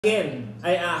Again,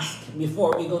 I ask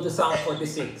before we go to Psalm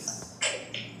 46,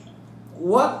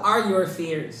 what are your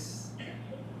fears?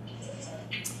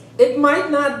 It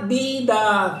might not be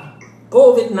the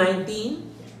COVID-19.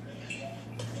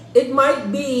 It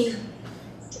might be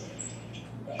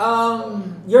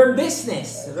your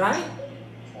business, right?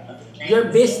 Your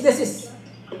business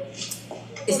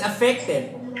is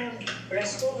affected.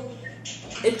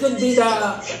 It could be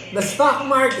the stock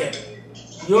market.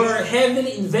 You're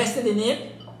heavily invested in it.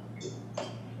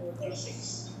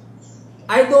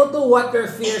 I don't know what your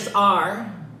fears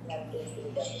are,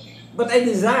 but I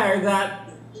desire that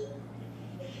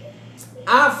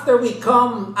after we're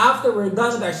done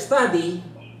with our study,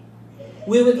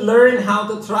 we would learn how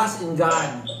to trust in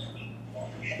God,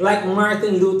 like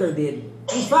Martin Luther did.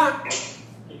 In fact,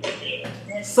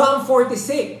 Psalm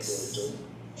 46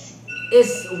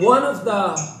 is one of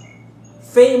the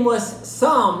famous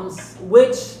psalms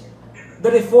which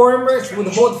the reformers would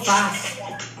hold fast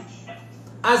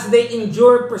as they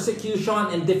endure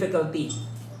persecution and difficulty.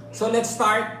 So let's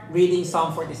start reading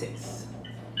Psalm 46.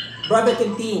 Brother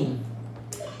Quintin,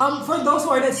 for those who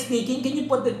are not speaking, can you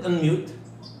put it on mute?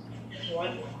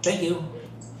 Thank you.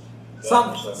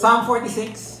 Psalm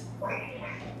 46.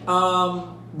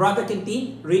 Brother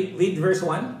Quintin, read verse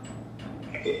 1.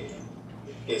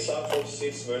 Okay, Psalm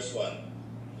 46 verse 1.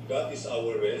 God is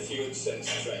our refuge and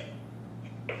strength,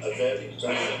 a very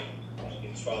present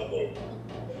in trouble.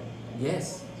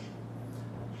 Yes.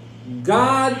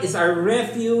 God is our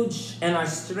refuge and our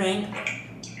strength,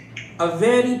 a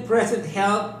very present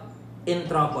help in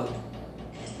trouble.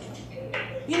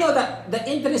 You know that the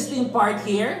interesting part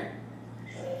here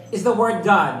is the word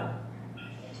God.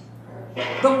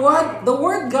 The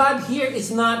word God here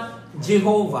is not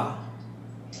Jehovah.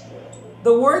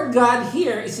 The word God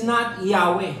here is not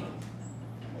Yahweh.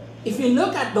 If you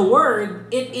look at the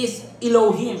word, it is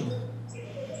Elohim.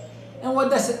 And what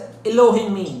does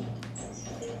Elohim mean?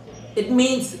 It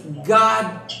means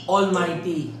God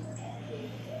Almighty.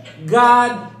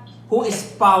 God who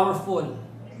is powerful.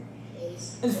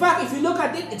 In fact, if you look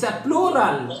at it, it's a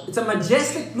plural. It's a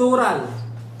majestic plural.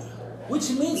 Which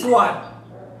means what?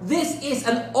 This is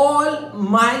an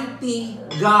almighty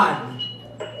God.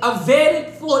 A very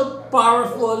full,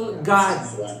 powerful God.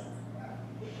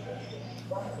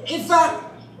 In fact,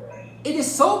 it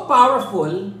is so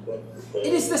powerful,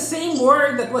 it is the same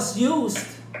word that was used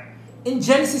in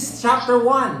Genesis chapter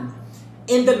 1.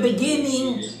 In the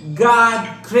beginning,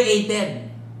 God created.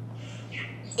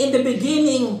 In the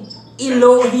beginning,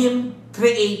 Elohim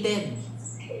created.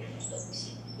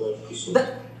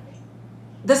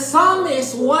 The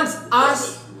psalmist wants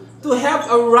us to have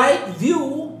a right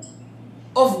view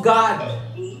of God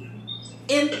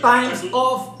in times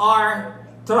of our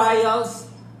trials,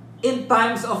 in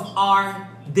times of our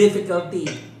difficulty.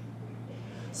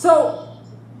 So,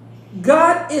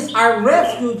 God is our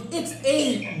refuge. It's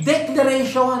a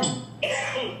declaration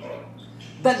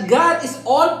that God is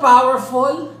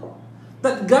all-powerful,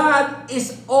 that God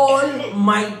is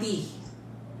almighty.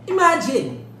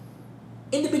 Imagine,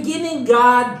 in the beginning,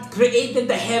 God created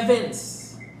the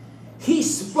heavens. He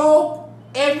spoke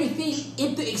everything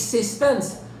into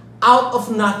existence out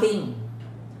of nothing.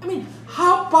 I mean,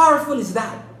 how powerful is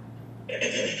that?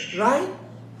 Right?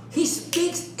 He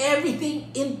speaks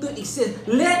everything into existence.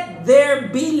 Let there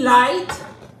be light,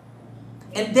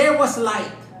 and there was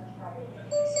light.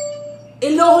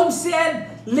 Elohim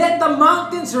said, let the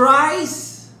mountains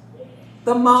rise.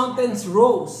 The mountains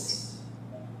rose.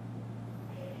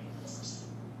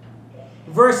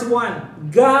 Verse 1.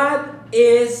 God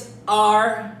is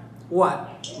our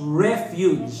what?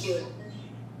 Refuge.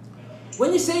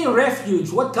 When you say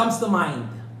refuge, what comes to mind?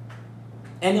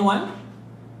 Anyone?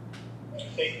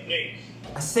 Safe place.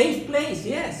 A safe place,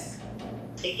 yes.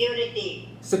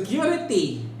 Security.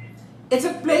 Security. It's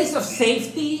a place of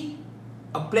safety,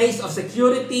 a place of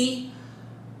security,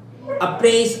 a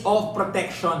place of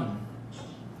protection.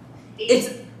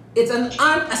 It's an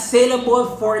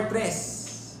unassailable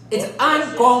fortress. It's an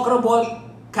unconquerable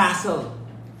castle.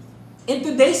 In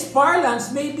today's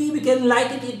parlance, maybe we can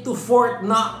liken it to Fort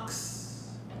Knox.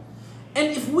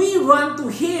 And if we run to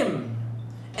Him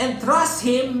and trust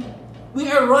Him, we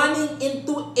are running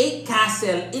into a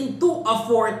castle, into a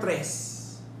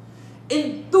fortress,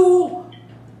 into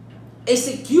a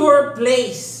secure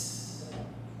place.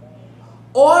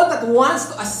 All that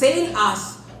wants to assail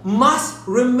us must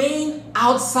remain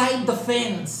outside the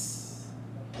fence,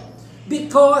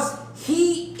 because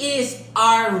He is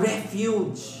our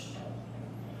refuge.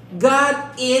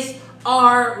 God is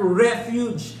our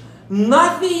refuge.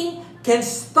 Nothing can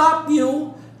stop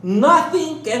you.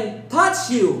 Nothing can touch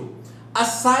you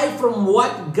aside from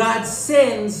what God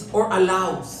sends or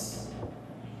allows.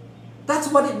 That's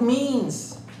what it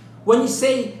means when you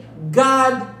say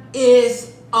God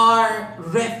is our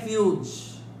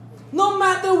refuge. No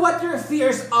matter what your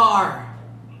fears are,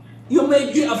 you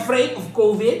may be afraid of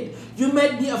COVID, you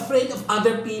might be afraid of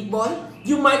other people,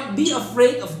 you might be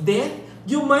afraid of death,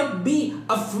 you might be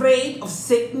afraid of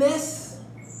sickness,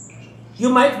 you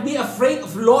might be afraid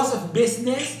of loss of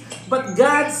business, but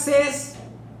God says,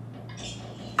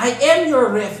 I am your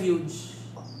refuge.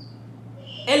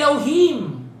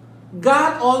 Elohim,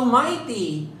 God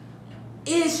Almighty,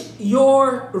 is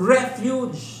your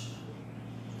refuge.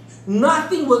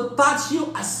 Nothing will touch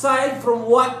you aside from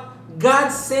what God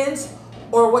sends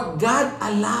or what God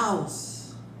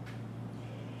allows.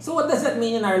 So what does that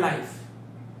mean in our life?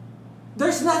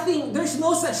 There's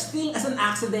no such thing as an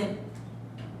accident.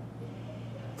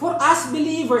 For us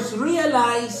believers,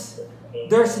 realize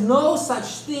there's no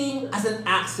such thing as an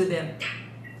accident.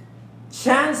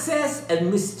 Chances and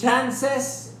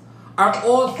mischances are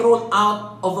all thrown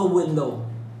out of the window.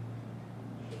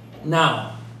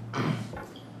 Now,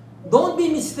 don't be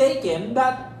mistaken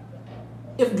that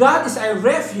if God is our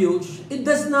refuge, it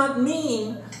does not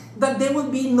mean that there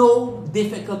will be no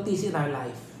difficulties in our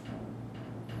life.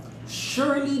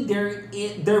 Surely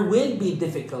there will be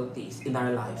difficulties in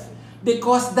our life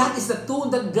because that is the tool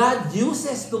that God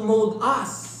uses to mold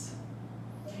us.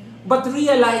 But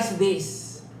realize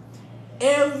this,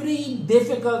 every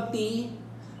difficulty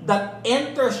that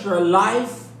enters your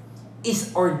life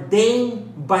is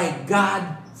ordained by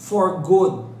God for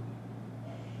good.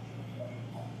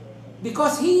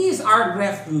 Because He is our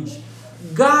refuge.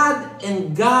 God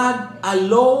and God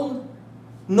alone,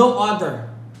 no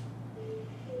other.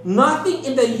 Nothing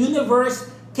in the universe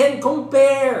can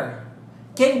compare,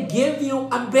 can give you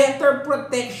a better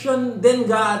protection than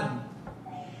God.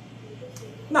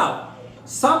 Now,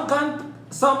 some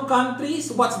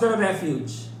countries, what's their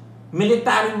refuge?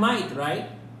 Military might, right?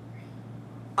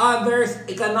 Others,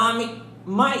 economic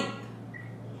might.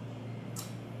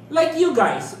 Like you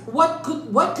guys, what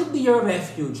could be your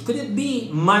refuge? Could it be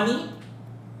money?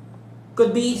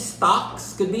 Could be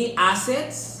stocks? Could be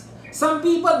assets? Some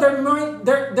people,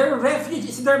 their refuge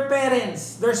is their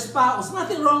parents, their spouse.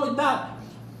 Nothing wrong with that.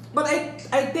 But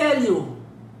I tell you,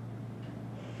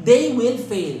 they will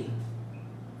fail.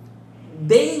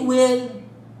 They will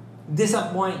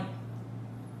disappoint.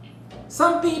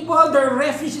 Some people, their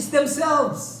refuge is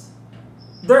themselves.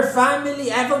 Their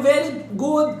family. I have a very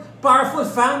good, powerful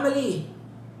family.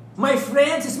 My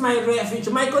friends is my refuge.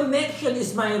 My connection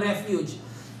is my refuge.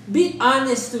 Be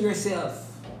honest to yourself.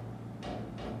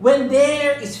 When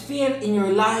there is fear in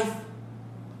your life,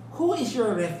 who is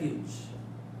your refuge?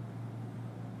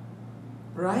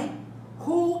 Right?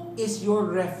 Who is your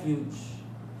refuge?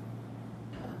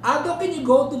 Ado, can you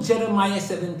go to Jeremiah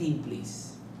 17,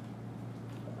 please?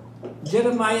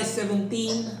 Jeremiah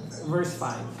 17, verse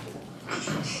 5.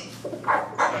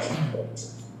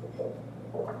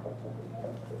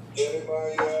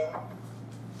 Jeremiah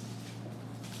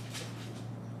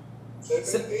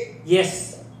 17?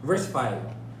 Yes, verse 5.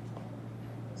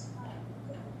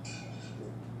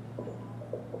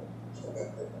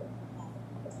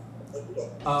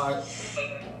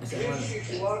 This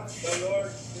is what the Lord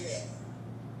said.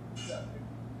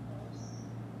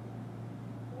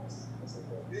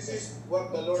 This is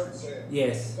what the Lord said.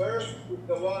 Yes. Cursed is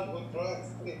the one who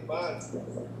trusts in man,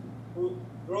 who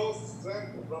draws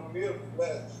strength from mere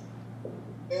flesh,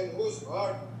 and whose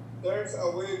heart turns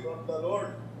away from the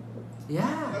Lord.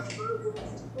 Yeah.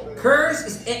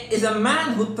 Cursed is a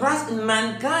man who trusts in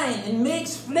mankind and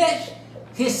makes flesh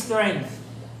his strength.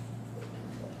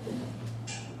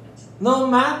 No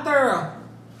matter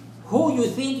who you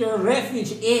think your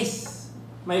refuge is,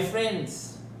 my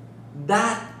friends,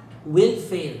 that will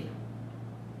fail.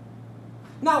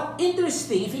 Now,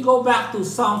 interesting, if you go back to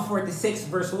Psalm 46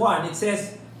 verse 1, it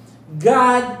says,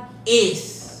 God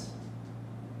is.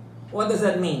 What does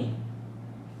that mean?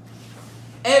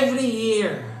 Every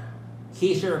year,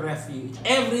 He is your refuge.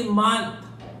 Every month,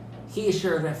 He is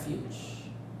your refuge.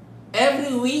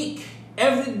 Every week,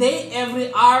 every day,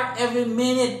 every hour, every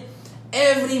minute,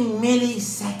 every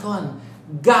millisecond,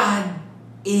 God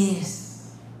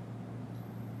is.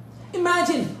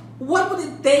 Imagine, what would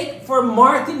it take for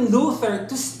Martin Luther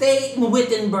to stay in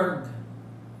Wittenberg?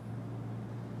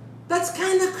 That's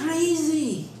kind of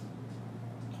crazy.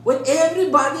 When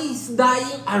everybody is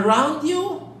dying around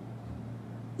you,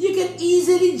 you can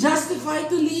easily justify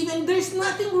to leave and there's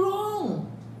nothing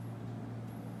wrong.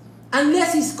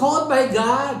 Unless he's called by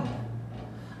God.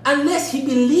 Unless he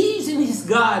believes in his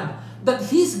God, that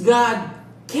his God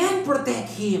can protect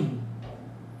him.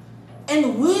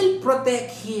 and will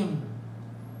protect him.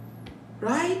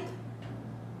 Right?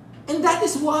 And that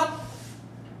is what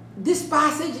this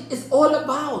passage is all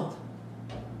about.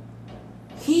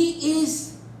 He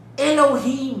is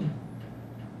Elohim,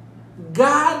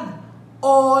 God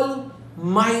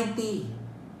Almighty.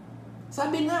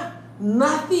 Sabi nga,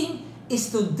 nothing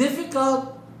is too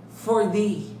difficult for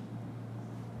thee.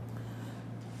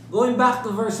 Going back to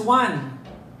verse 1,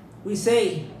 we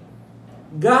say,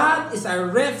 God is our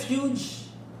refuge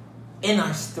and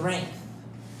our strength.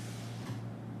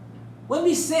 When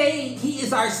we say He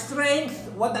is our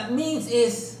strength, what that means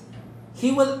is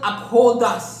He will uphold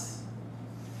us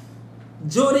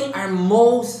during our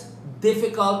most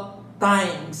difficult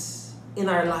times in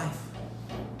our life.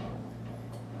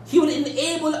 He will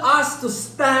enable us to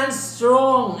stand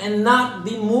strong and not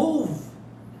be moved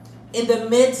in the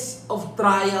midst of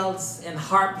trials and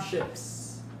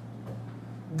hardships.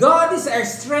 God is our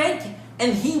strength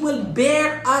and He will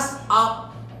bear us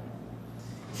up.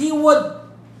 He would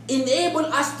enable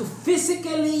us to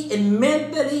physically and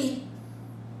mentally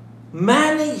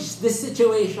manage the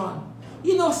situation.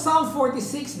 You know, Psalm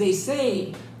 46, they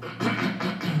say,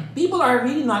 people are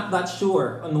really not that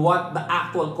sure on what the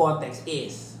actual context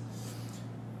is.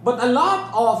 But a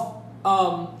lot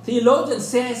of theologians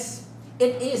says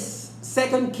it is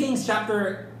 2 Kings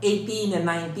chapter 18 and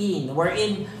 19,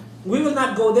 wherein we will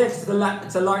not go there, it's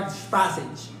a large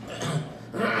passage.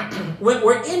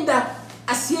 We're in the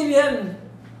Assyrian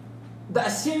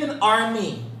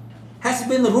army has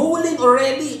been ruling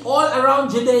already all around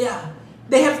Judea.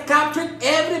 They have captured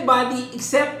everybody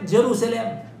except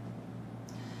Jerusalem.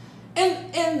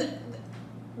 And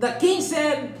the king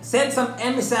sent some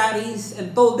emissaries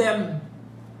and told them,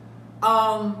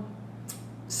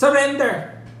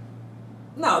 surrender.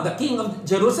 Now, the king of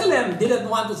Jerusalem didn't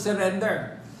want to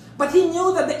surrender. But he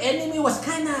knew that the enemy was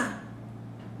kind of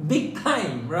big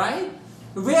time, right?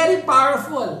 Very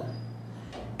powerful.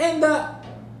 And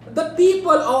the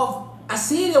people of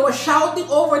Assyria were shouting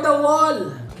over the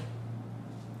wall,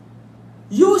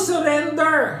 you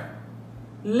surrender,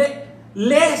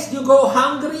 lest you go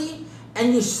hungry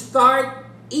and you start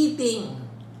eating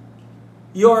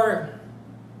your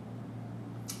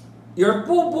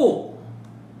poo-poo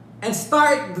and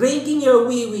start drinking your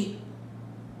wee-wee.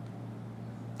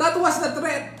 That was the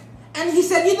threat. And he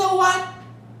said, you know what?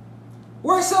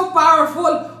 We're so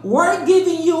powerful, we're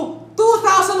giving you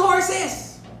 2,000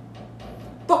 horses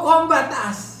to combat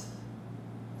us.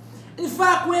 In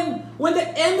fact, when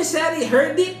the emissary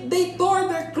heard it, they tore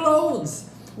their clothes.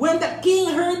 When the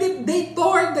king heard it, they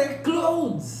tore their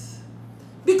clothes.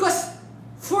 Because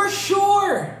for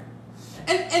sure,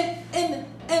 and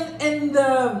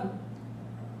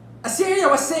Assyria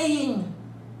was saying,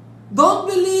 don't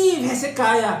believe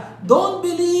Hezekiah, don't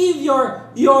believe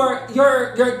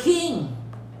your king,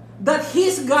 that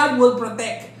his God will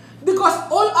protect. Because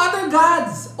all other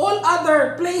gods, all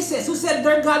other places who said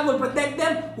their God will protect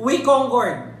them, we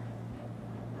conquered.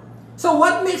 So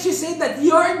what makes you say that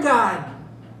your God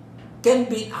can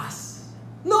beat us?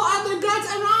 No other gods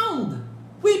around.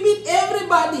 We beat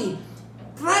everybody.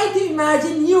 Try to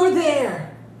imagine you're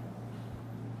there,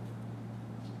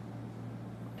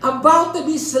 about to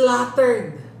be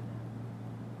slaughtered.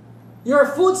 Your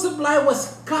food supply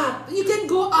was cut. You can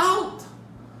go out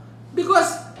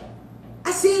because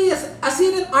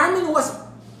Assyrian army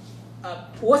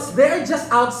was there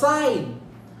just outside.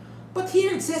 But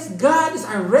here it says God is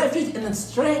our refuge and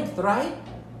strength, right?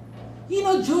 You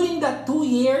know, during that 2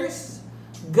 years,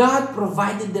 God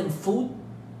provided them food.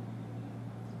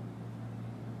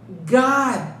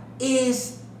 God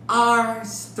is our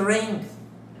strength.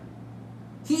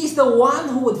 He is the one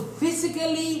who would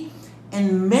physically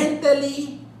and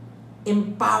mentally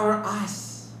empower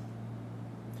us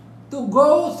to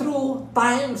go through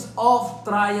times of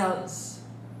trials,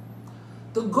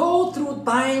 to go through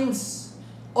times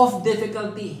of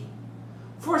difficulty.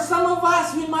 For some of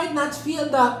us, we might not feel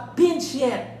the pinch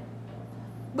yet.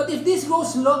 But if this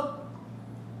goes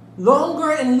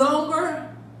longer and longer,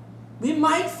 we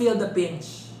might feel the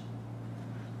pinch.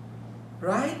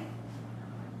 Right?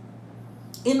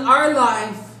 In our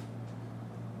life,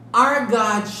 our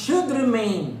God should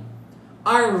remain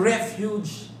our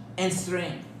refuge and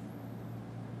strength.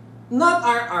 Not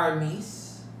our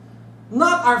armies,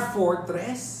 not our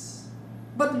fortress,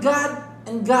 but God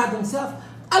and God Himself.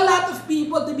 A lot of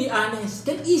people, to be honest,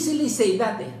 can easily say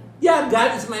that. Yeah,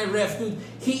 God is my refuge.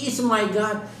 He is my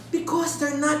God. Because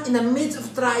they're not in the midst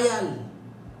of trial.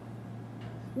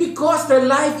 Because their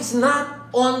life is not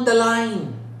on the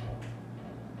line.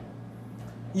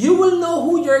 You will know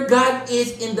who your God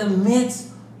is in the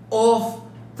midst of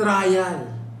trial.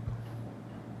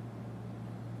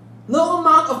 No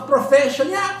amount of profession.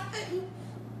 Yeah,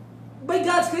 by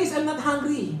God's grace, I'm not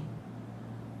hungry.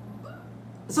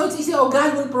 So it's easy, oh,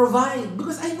 God will provide.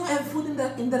 Because I know I have food in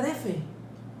the ref.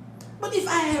 But if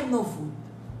I have no food,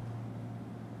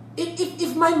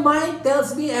 if my mind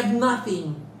tells me I have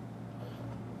nothing,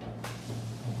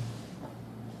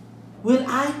 will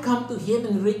I come to Him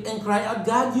and cry out,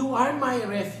 God, you are my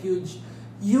refuge.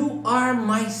 You are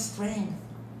my strength.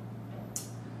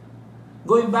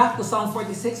 Going back to Psalm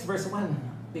 46, verse 1,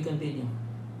 we continue.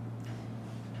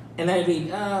 And I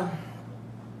read,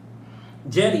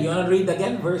 Jerry, you want to read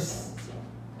again, verse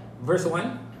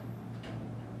 1?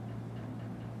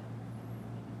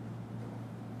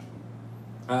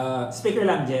 Speaker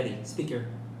lang, Jerry. Speaker.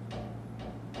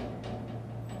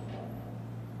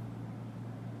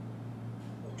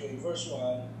 Okay, verse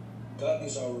 1. God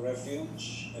is our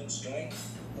refuge and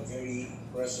strength, a very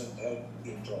present help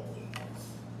in trouble.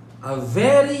 A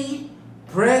very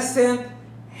present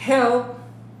help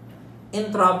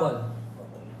in trouble.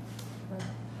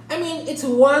 I mean, it's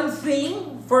one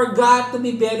thing for God to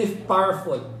be very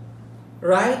powerful,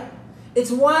 right? It's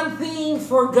one thing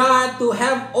for God to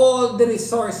have all the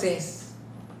resources,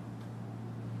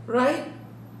 right?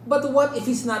 But what if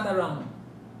He's not around?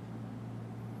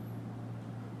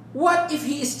 What if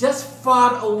He is just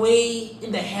far away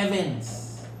in the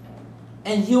heavens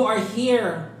and you are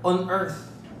here on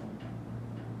earth?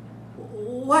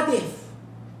 What if?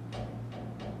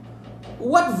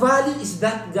 What value is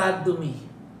that God to me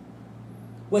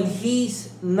when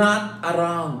He's not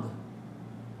around?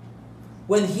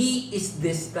 When He is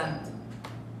distant?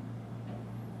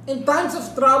 In times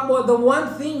of trouble, the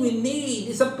one thing we need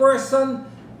is a person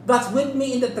that's with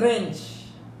me in the trench.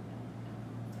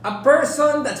 A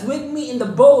person that's with me in the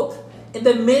boat, in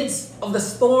the midst of the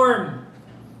storm,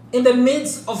 in the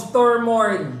midst of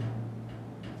turmoil.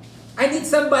 I need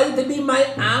somebody to be my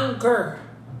anchor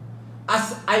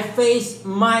as I face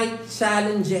my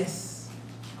challenges.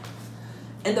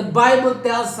 And the Bible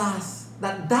tells us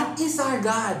that that is our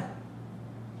God.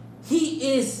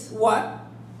 He is what?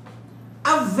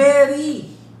 The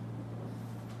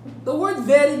word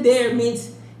very there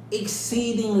means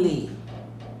exceedingly,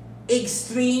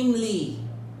 extremely,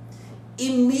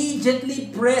 immediately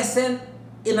present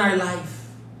in our life.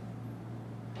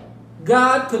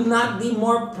 God could not be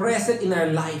more present in our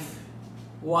life.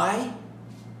 Why?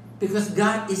 Because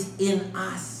God is in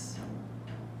us.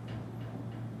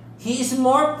 He is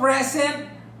more present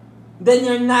than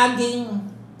your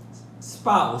nagging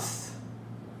spouse.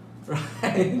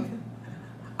 Right?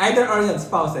 Either or your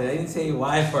spouse. I didn't say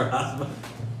wife or husband.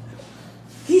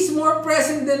 He's more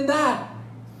present than that.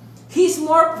 He's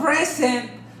more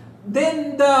present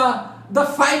than the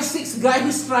 5'6" guy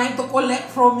who's trying to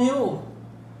collect from you.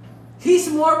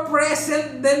 He's more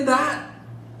present than that.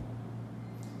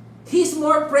 He's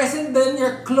more present than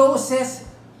your closest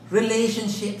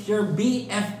relationships, your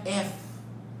BFF.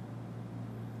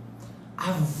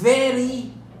 A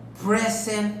very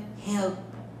present help.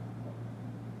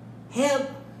 Help.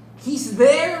 He's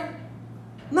there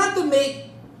not to make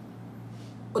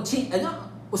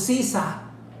usisa.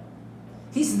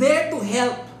 He's there to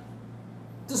help,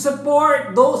 to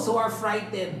support those who are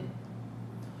frightened,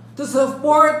 to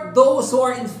support those who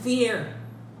are in fear,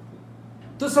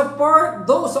 to support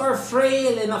those who are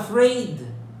frail and afraid.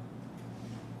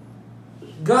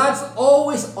 God's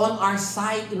always on our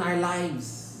side in our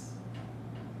lives,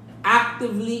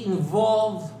 actively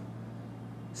involved,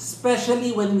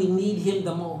 especially when we need Him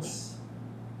the most.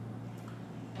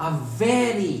 A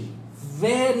very,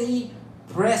 very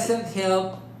present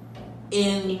help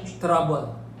in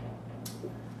trouble.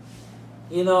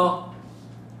 You know,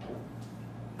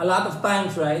 a lot of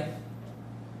times, right,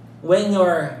 when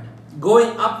you're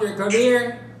going up your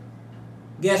career,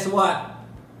 guess what?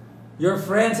 Your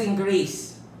friends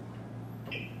increase.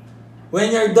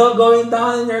 When you're going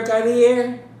down in your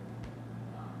career,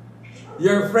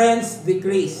 your friends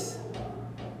decrease.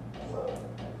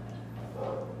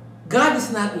 God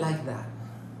is not like that.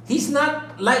 He's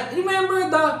not like, remember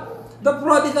the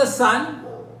prodigal son?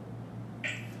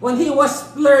 When he was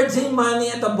splurging money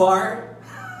at the bar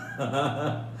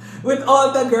with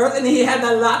all the girls and he had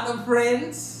a lot of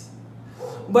friends.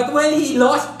 But when he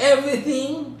lost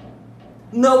everything,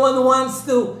 no one wants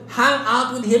to hang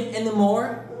out with him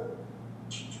anymore.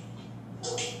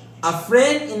 A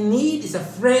friend in need is a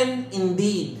friend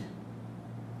indeed.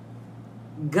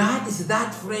 God is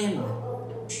that friend.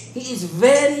 He is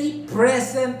very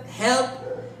present help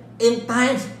in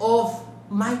times of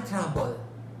my trouble.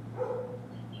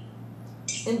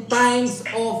 In times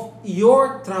of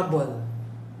your trouble.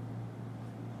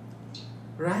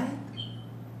 Right?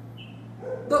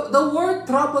 The word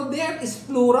trouble there is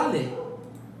plural eh.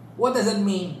 What does it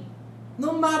mean?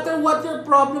 No matter what your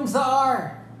problems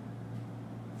are.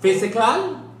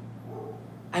 Physical,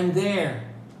 I'm there.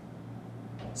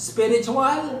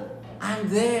 Spiritual, I'm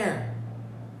there.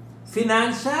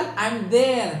 Financial, I'm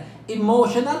there.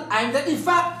 Emotional, I'm there. In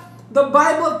fact, the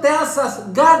Bible tells us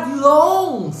God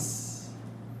longs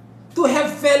to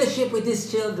have fellowship with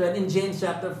His children in James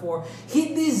chapter 4.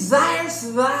 He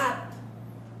desires that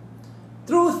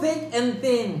through thick and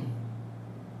thin.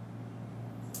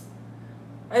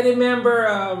 I remember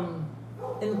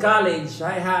in college,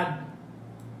 I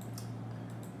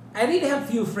really have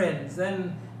few friends,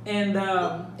 and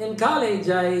in college,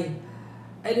 I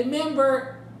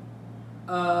remember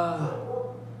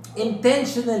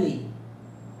intentionally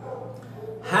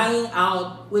hanging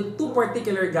out with two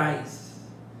particular guys,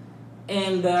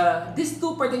 and these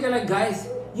two particular guys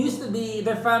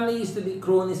their family used to be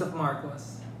cronies of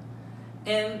Marcos,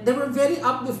 and they were very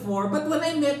up before, but when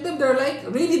I met them, they're like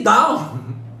really down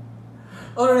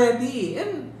already,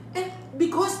 and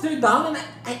because they're down, and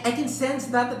I can sense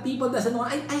that the people doesn't know,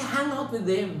 I hang out with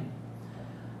them.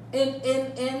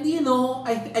 And you know,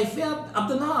 I felt up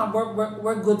to now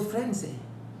we're good friends eh.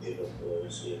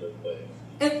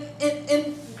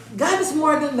 And God is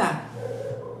more than that.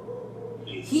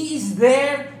 He is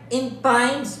there in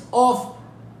times of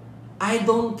I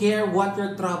don't care what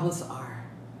your troubles are.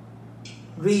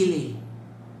 Really.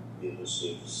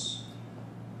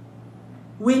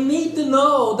 We need to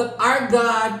know that our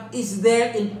God is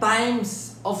there in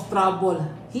times of trouble.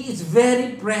 He is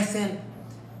very present.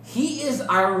 He is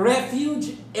our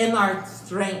refuge and our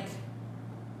strength.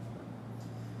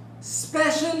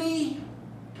 Especially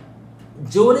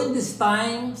during these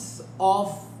times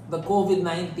of the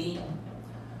COVID-19,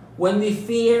 when we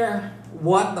fear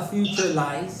what the future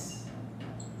lies,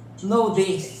 know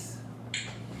this,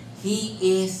 He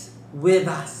is with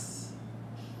us.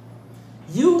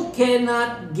 You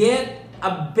cannot get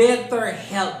a better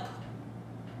help.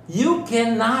 You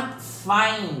cannot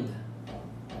find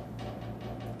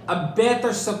a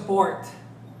better support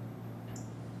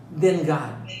than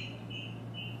God.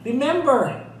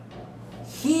 Remember,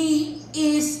 He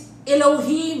is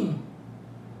Elohim.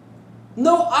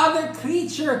 No other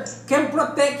creature can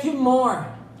protect you more.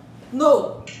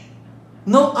 No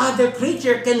other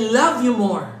creature can love you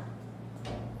more.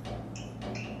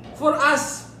 For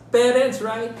us parents,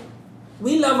 right?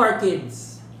 We love our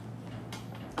kids.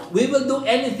 We will do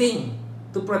anything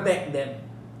to protect them.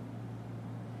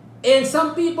 And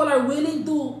some people are willing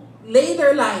to lay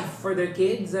their life for their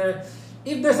kids. Or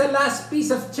if there's a last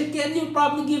piece of chicken, you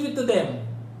probably give it to them.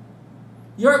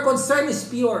 Your concern is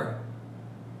pure.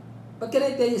 But can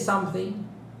I tell you something?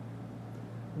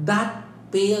 That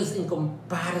pales in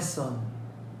comparison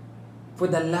for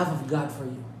the love of God for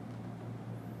you.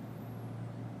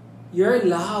 Your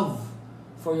love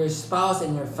for your spouse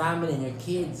and your family and your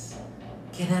kids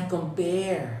cannot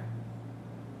compare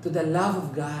to the love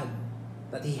of God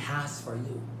that He has for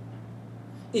you.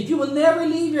 If you will never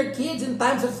leave your kids in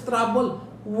times of trouble,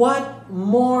 what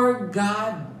more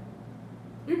God?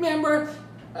 Remember,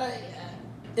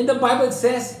 in the Bible it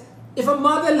says, if a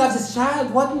mother loves his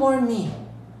child, what more me?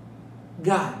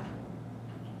 God.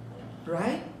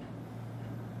 Right?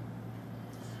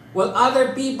 While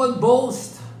other people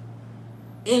boast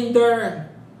in their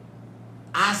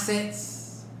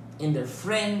assets, in their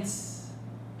friends,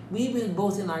 we will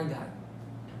boast in our God.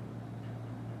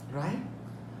 Right?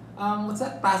 What's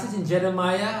that passage in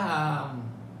Jeremiah?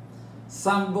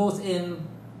 Some boast in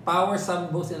power,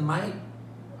 some boast in might.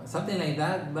 Something like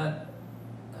that, but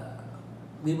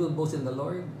we will boast in the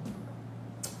Lord.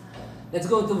 Let's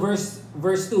go to verse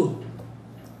 2.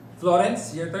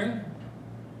 Florence, your turn.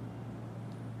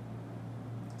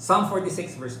 Psalm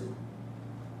 46, verse 2.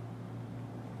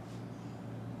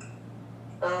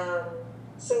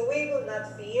 So we will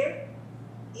not fear,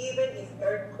 even if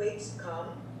earthquakes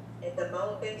come and the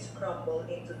mountains crumble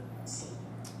into the sea.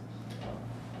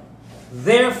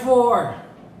 Therefore,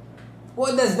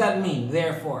 what does that mean?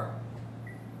 Therefore,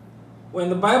 when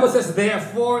the Bible says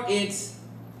therefore, it's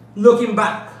looking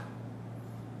back.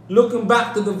 Looking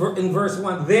back to in verse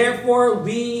 1. Therefore,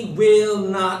 we will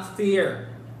not fear.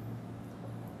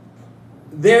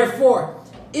 Therefore,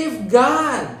 if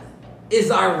God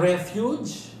is our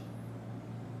refuge,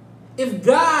 if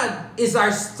God is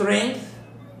our strength,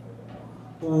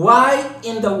 why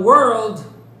in the world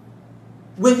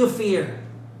will you fear?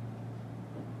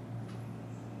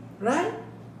 Right?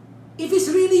 If He's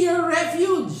really your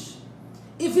refuge,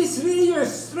 if He's really your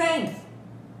strength,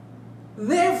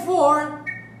 therefore,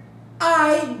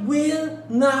 I will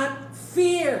not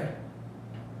fear.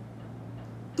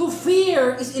 To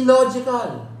fear is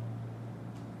illogical.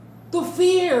 To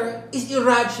fear is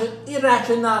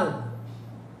irrational.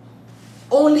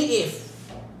 Only if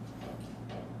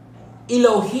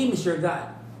Elohim is your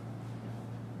God.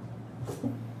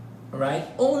 Right?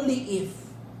 Only if.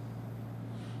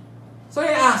 So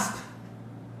I ask,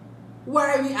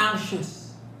 why are we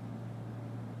anxious?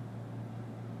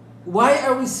 Why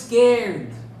are we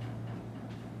scared?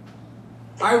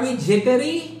 Are we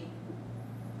jittery?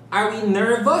 Are we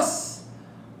nervous?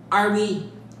 Are we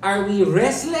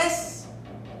restless?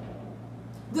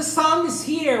 The psalmist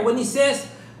here, when he says,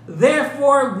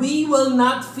 therefore we will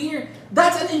not fear,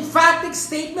 that's an emphatic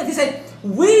statement. He said,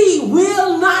 we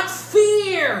will not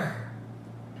fear.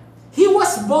 He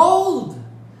was bold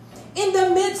in the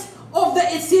midst of the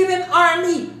Assyrian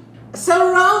army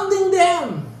surrounding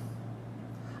them,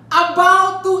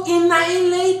 about to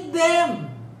annihilate them.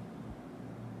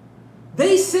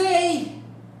 They say,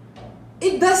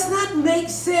 it does not make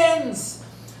sense,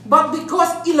 but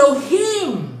because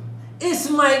Elohim is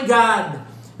my God,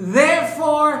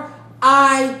 therefore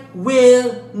I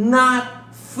will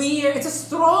not fear. It's a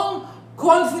strong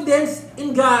confidence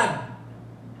in God.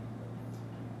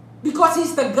 Because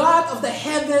He's the God of the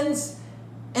heavens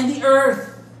and the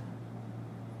earth.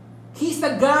 He's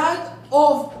the God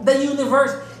of the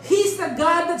universe. He's the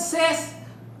God that says,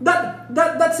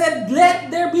 that said,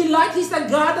 let there be light. He's the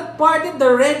God that parted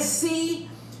the Red Sea.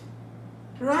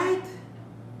 Right?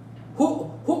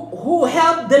 Who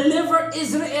helped deliver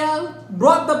Israel,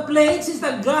 brought the plagues. He's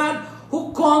the God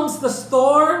who calms the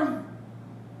storm.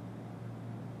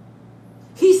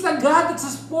 He's the God that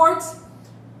supports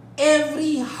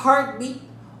every heartbeat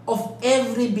of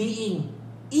every being.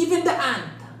 Even the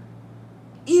ant,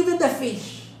 even the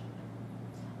fish.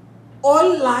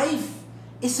 All life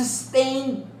is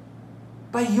sustained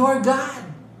by your God.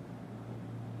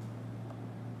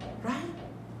 Right?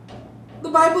 The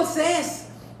Bible says,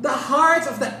 the hearts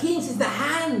of the kings is the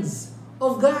hands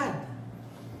of God.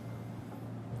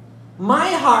 My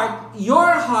heart,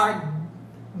 your heart,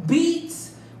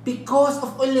 beats because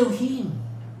of Elohim.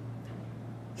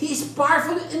 He is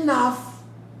powerful enough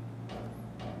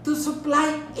to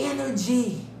supply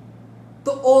energy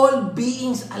to all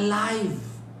beings alive.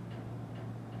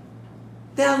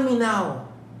 Tell me now,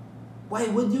 why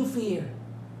would you fear?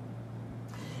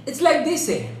 It's like this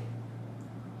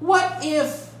What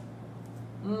if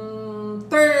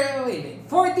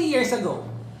 40 years ago,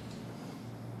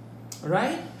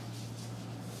 right?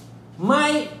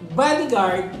 My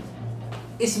bodyguard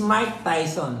is Mike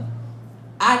Tyson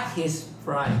at his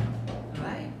prime,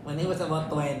 right? When he was about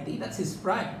 20, that's his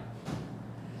prime.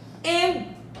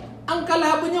 And ang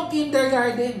kalaban yung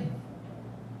kindergarten.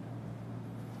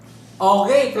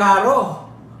 Okay, klaro.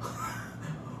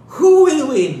 Who will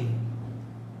win?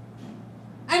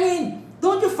 I mean,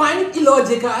 don't you find it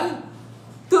illogical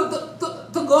to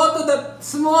go to the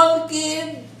small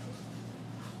kid,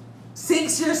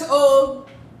 6 years old,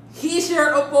 he's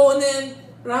your opponent,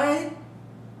 right?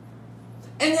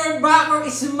 And your backer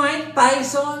is Mike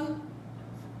Tyson.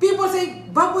 People say,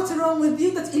 Bob, what's wrong with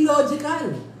you? That's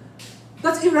illogical.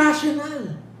 That's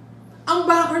irrational. Ang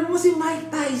backer mo si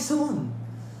Mike Tyson.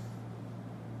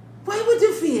 Why would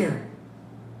you fear?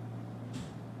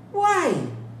 Why?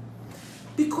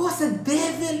 Because the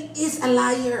devil is a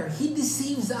liar. He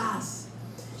deceives us.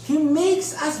 He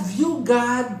makes us view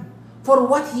God for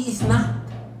what He is not.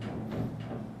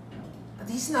 That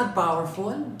He's not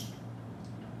powerful.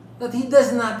 That He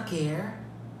does not care.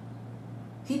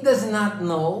 He does not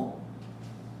know.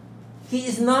 He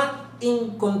is not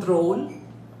in control.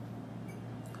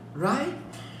 Right?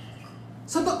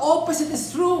 So the opposite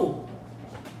is true.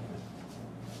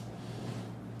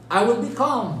 I will be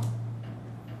calm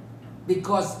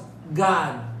because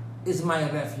God is my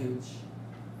refuge.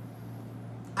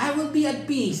 I will be at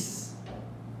peace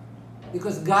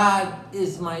because God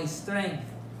is my strength.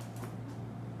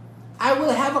 I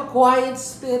will have a quiet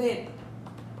spirit.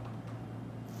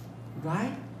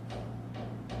 Right?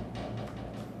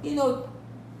 You know,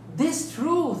 this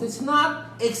truth is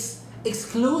not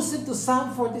exclusive to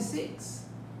Psalm 46.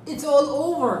 It's all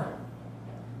over.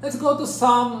 Let's go to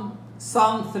Psalm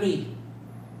 3.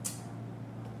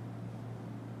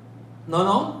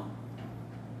 No?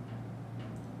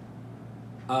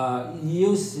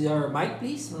 Use your mic,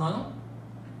 please. No?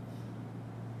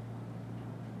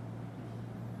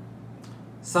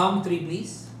 Psalm 3,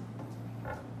 please.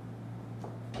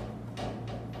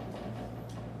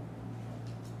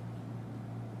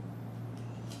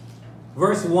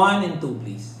 Verse 1 and 2,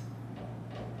 please.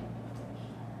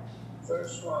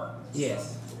 Verse 1.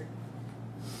 Yes.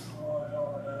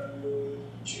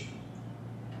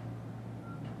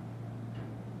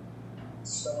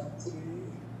 Psalm 3,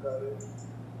 got it.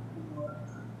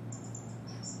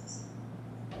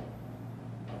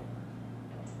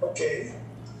 Okay.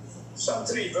 Psalm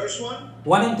 3, verse 1.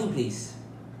 1 and 2, please.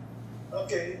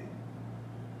 Okay.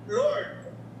 Lord,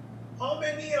 how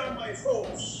many are my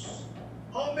foes?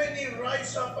 How many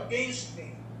rise up against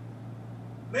me?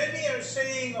 Many are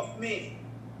saying of me,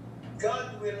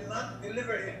 God will not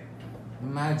deliver him.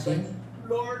 Imagine.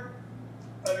 Lord,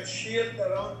 are a shield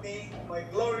around me, my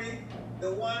glory, the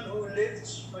one who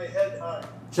lifts my head high.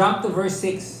 Jump to verse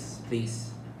 6, please.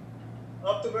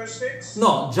 Up to verse 6?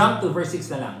 No, jump to verse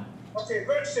 6 na lang. Okay,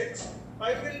 verse 6.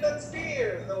 I will not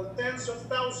fear, though tens of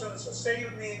thousands assail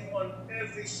me on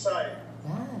every side.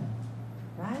 Yan.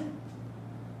 Right?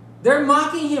 They're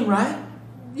mocking him, right?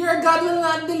 Your God will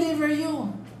not deliver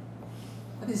you.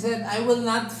 But he said, I will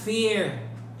not fear,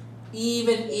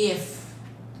 even if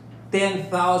 10,000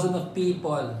 of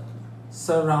people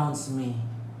surrounds me.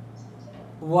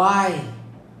 Why?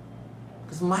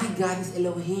 Because my God is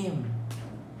Elohim.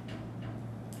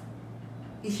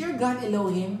 Is your God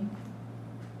Elohim?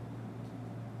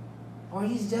 Or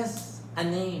he's just a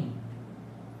name?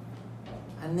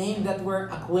 A name that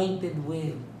we're acquainted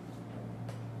with,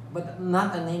 but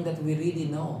not a name that we really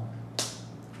know.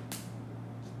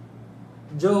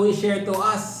 Joey shared to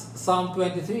us Psalm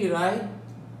 23, right?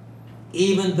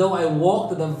 Even though I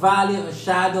walk to the valley of the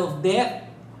shadow of death,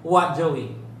 what,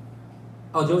 Joey?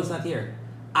 Oh, Joey's not here.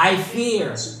 I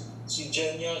fear. Si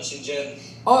Jen yun, si Jen.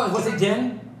 Oh, was it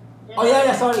Jen? Oh,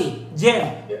 yeah, sorry.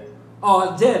 Jen.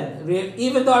 Oh, Jen.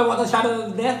 Even though I walk to the shadow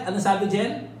of death, ano sabi,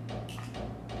 Jen?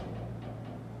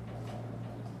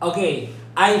 Okay.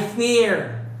 I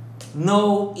fear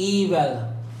no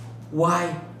evil.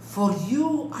 Why? For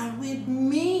you are with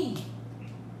me.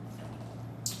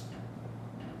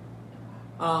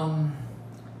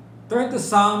 Turn to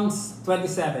Psalms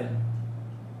 27.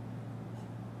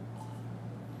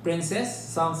 Princess,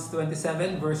 Psalms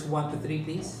 27, verse 1 to 3,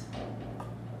 please.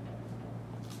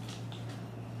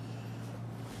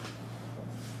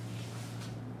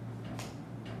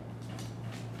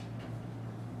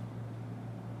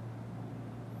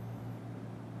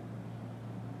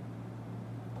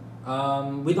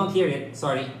 We don't hear it.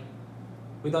 Sorry.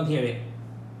 We don't hear it.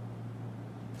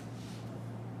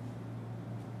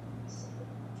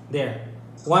 There.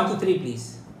 1 to 3,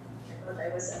 please. I thought I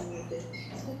was unmuted.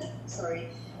 Sorry.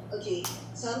 Okay.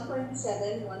 Psalm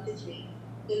 47, 1 to 3.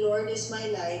 The Lord is my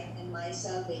light and my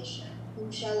salvation.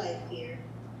 Whom shall I fear?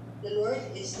 The Lord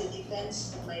is the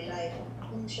defense of my life.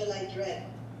 Whom shall I dread?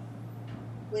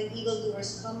 When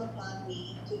evildoers come upon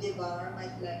me to devour my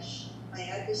flesh, my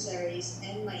adversaries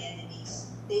and my enemies,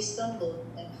 they stumbled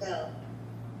and fell.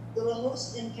 Though a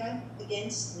host encamp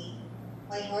against me,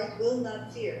 my heart will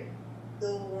not fear.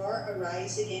 Though war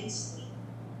arise against me,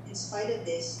 in spite of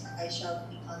this, I shall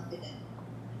be confident.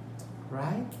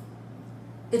 Right?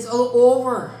 It's all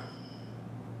over.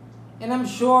 And I'm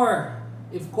sure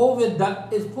if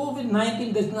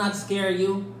COVID-19 does not scare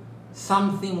you,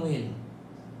 something will.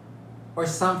 Or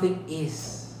something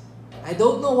is. I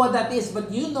don't know what that is,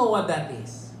 but you know what that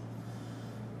is.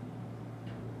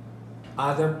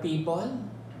 Other people,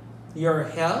 your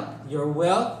health, your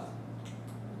wealth.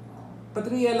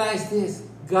 But realize this,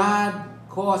 God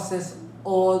causes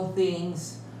all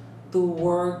things to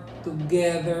work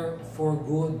together for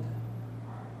good.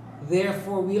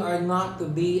 Therefore, we are not to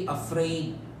be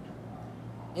afraid.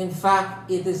 In fact,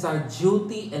 it is our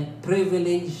duty and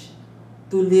privilege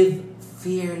to live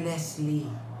fearlessly.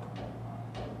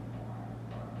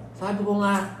 Sabi ko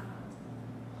nga,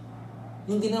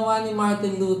 yung ginawa ni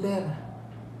Martin Luther,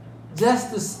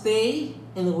 just to stay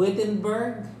in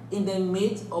Wittenberg in the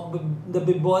midst of the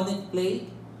bubonic plague.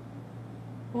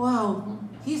 Wow,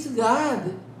 his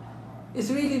God is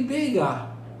really big,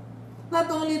 ah. Not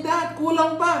only that,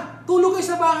 kulang pa. Tulog kayo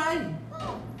sa bahay.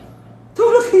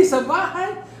 Tulog kayo sa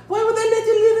bahay? Why would I let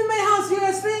you live in my house? You're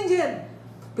a stranger.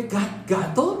 But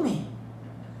God told me.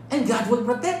 And God will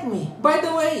protect me. By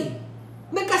the way,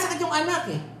 nagkasakit yung anak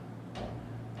eh.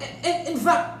 In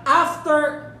fact,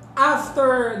 after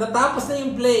the tapos na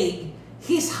yung plague,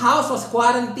 his house was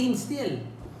quarantined still.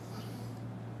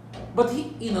 But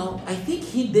I think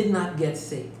he did not get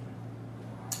sick.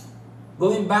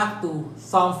 Going back to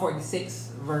Psalm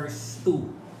 46, verse 2.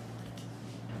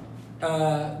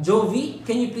 Jovi,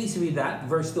 can you please read that?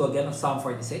 Verse 2 again of Psalm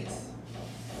 46.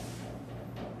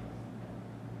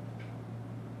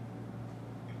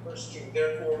 Verse 2,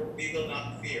 therefore we will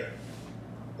not fear,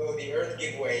 though the earth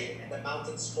give way and the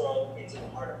mountains fall into the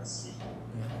heart of the sea.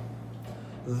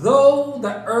 Though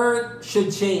the earth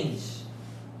should change.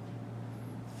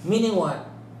 Meaning what?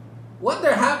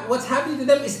 What's happening to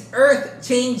them is earth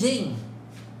changing.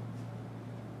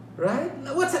 Right?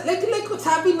 What's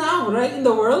happening now, right, in the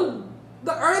world?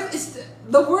 The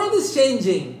world is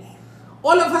changing.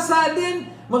 All of a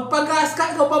sudden, magpagas ka,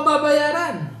 ikaw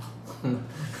pababayaran.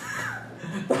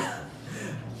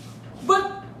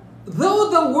 But though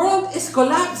the world is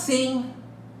collapsing,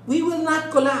 we will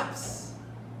not collapse.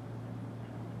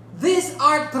 These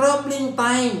are troubling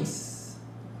times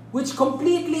which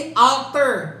completely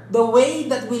alter the way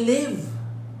that we live.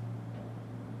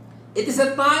 It is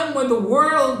a time when the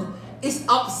world is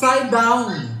upside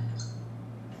down.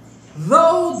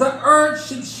 Though the earth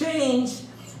should change,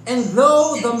 and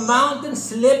though the mountains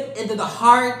slip into the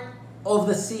heart of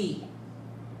the sea.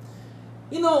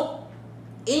 You know,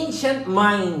 ancient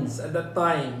minds at that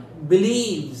time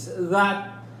believes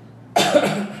that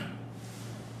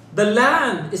the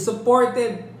land is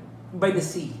supported by the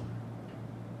sea.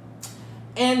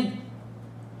 And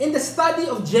in the study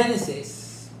of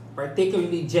Genesis,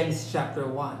 particularly Genesis chapter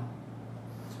 1,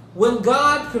 when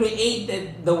God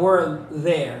created the world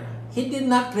there, He did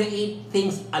not create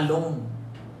things alone.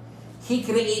 He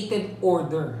created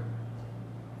order.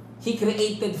 He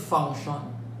created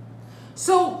function.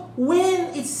 So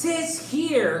when it says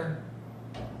here,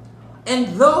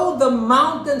 and though the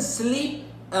mountains slip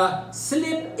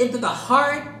into the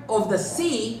heart of the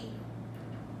sea,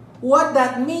 what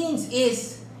that means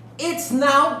is it's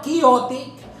now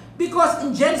chaotic. Because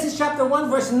in Genesis chapter 1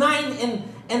 verse 9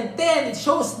 and 10, it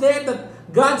shows there that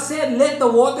God said, let the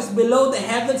waters below the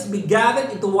heavens be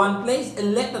gathered into one place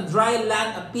and let the dry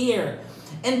land appear.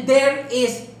 And there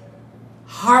is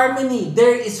harmony,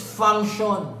 there is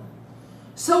function.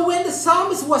 So when the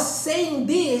psalmist was saying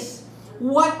this,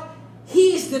 what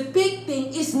he is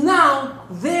depicting is now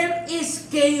there is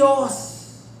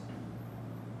chaos.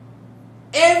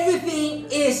 Everything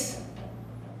is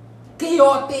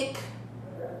chaotic.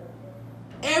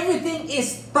 Everything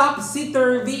is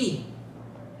topsy-turvy.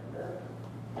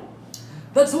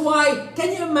 That's why,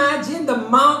 can you imagine the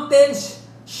mountains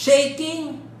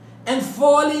shaking and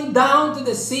falling down to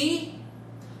the sea?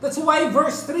 That's why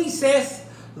verse 3 says,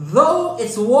 though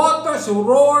its waters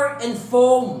roar and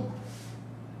foam.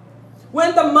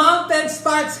 When the mountain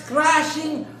starts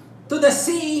crashing to the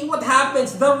sea, what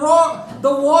happens? The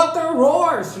water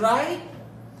roars, right?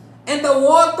 And the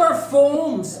water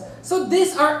foams. So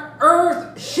these are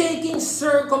earth-shaking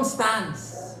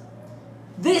circumstances.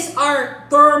 These are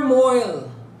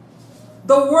turmoil.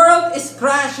 The world is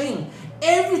crashing.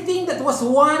 Everything that was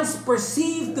once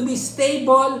perceived to be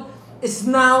stable is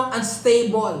now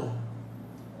unstable.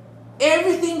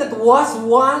 Everything that was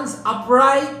once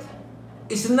upright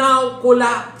is now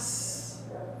collapsed.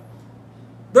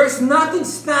 There's nothing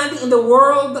standing in the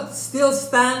world that's still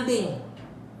standing.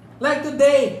 Like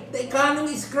today, the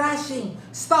economy is crashing.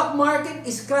 Stock market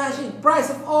is crashing. Price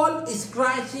of oil is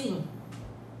crashing.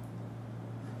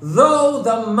 Though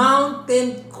the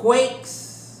mountain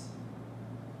quakes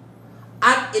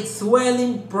at its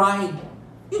swelling pride.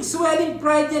 Yung swelling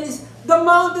pride yan is, the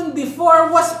mountain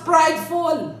before was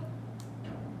prideful.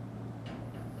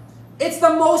 It's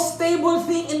the most stable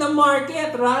thing in the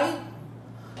market, right?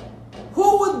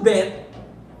 Who would bet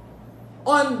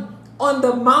on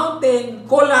the mountain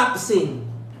collapsing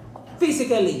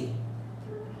physically?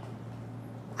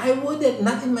 I wouldn't,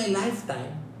 not in my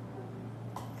lifetime.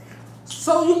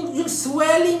 So yung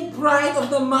swelling pride of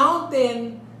the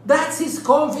mountain, that's his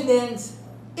confidence.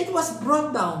 It was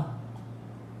brought down.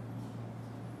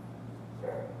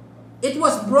 It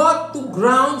was brought to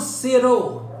ground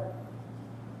zero.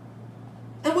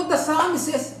 And what the psalmist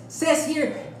says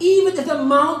here, even if the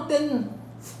mountain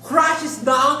crashes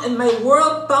down and my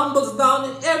world tumbles down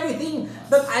and everything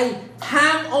that I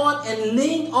hang on and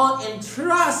lean on and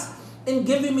trust in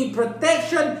giving me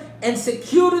protection and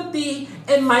security,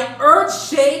 and my earth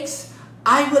shakes,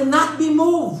 I will not be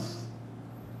moved.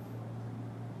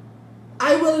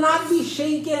 I will not be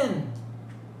shaken.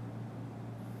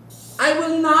 I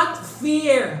will not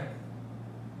fear.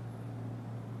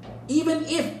 Even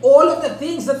if all of the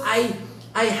things that I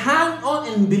hang on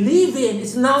and believe in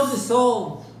is now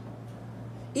dissolved.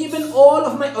 Even all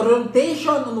of my orientation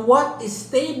on what is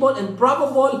stable and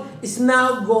probable is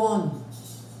now gone.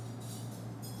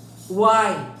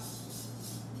 Why?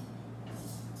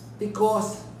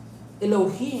 Because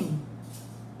Elohim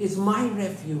is my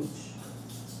refuge.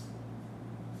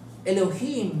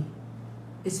 Elohim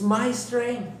is my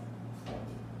strength.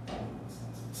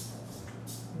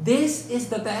 This is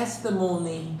the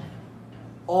testimony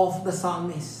of the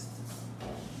psalmist.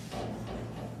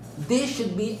 This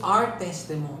should be our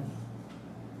testimony.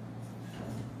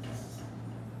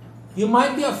 You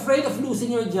might be afraid of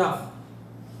losing your job.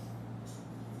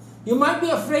 You might be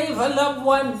afraid of a loved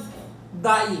one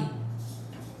dying.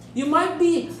 You might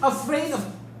be afraid of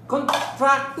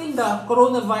contracting the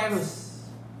coronavirus.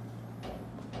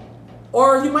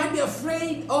 Or you might be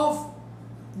afraid of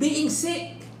being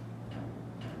sick.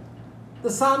 The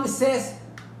psalmist says,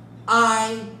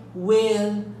 I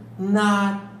will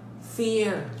not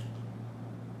fear.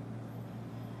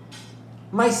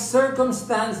 My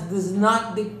circumstance does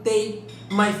not dictate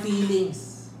my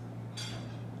feelings.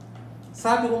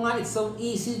 Sabi ko nga, it's so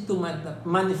easy to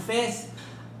manifest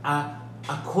a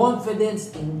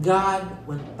confidence in God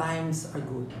when times are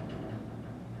good.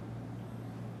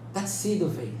 That's seed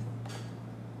of faith.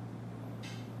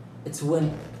 It's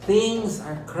when things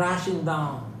are crashing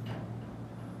down,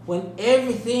 when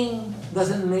everything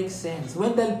doesn't make sense,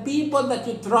 when the people that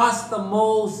you trust the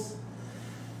most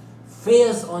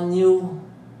fails on you,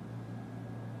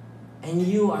 and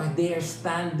you are there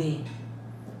standing,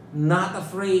 not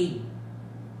afraid,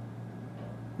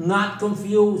 not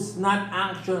confused, not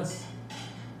anxious.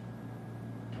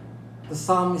 The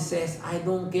psalmist says, I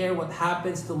don't care what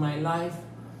happens to my life.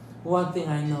 One thing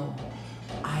I know,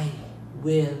 I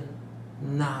will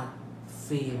not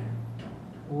fear.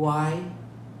 Why?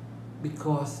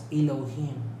 Because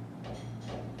Elohim,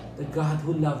 the God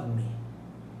who loved me,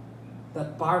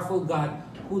 that powerful God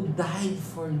who died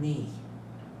for me,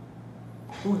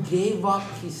 who gave up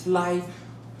His life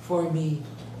for me,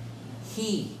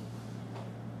 He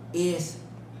is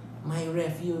my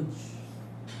refuge.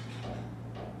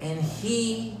 And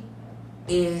He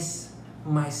is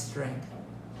my strength.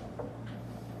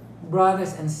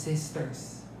 Brothers and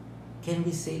sisters, can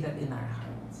we say that in our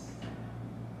hearts?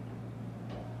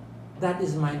 That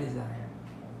is my desire.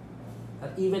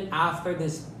 That even after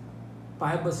this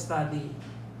Bible study,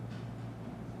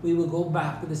 we will go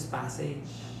back to this passage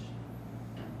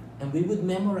and we would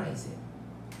memorize it.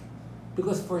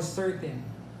 Because for certain,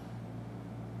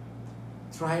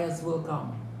 trials will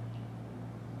come.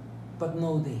 But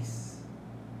know this,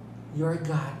 your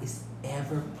God is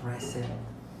ever present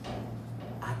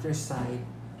at your side,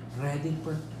 ready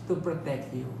to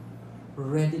protect you,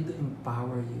 ready to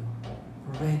empower you,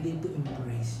 ready to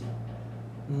embrace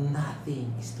you.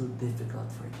 Nothing is too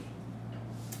difficult for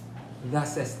you.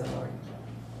 Thus says the Lord.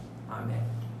 Amen.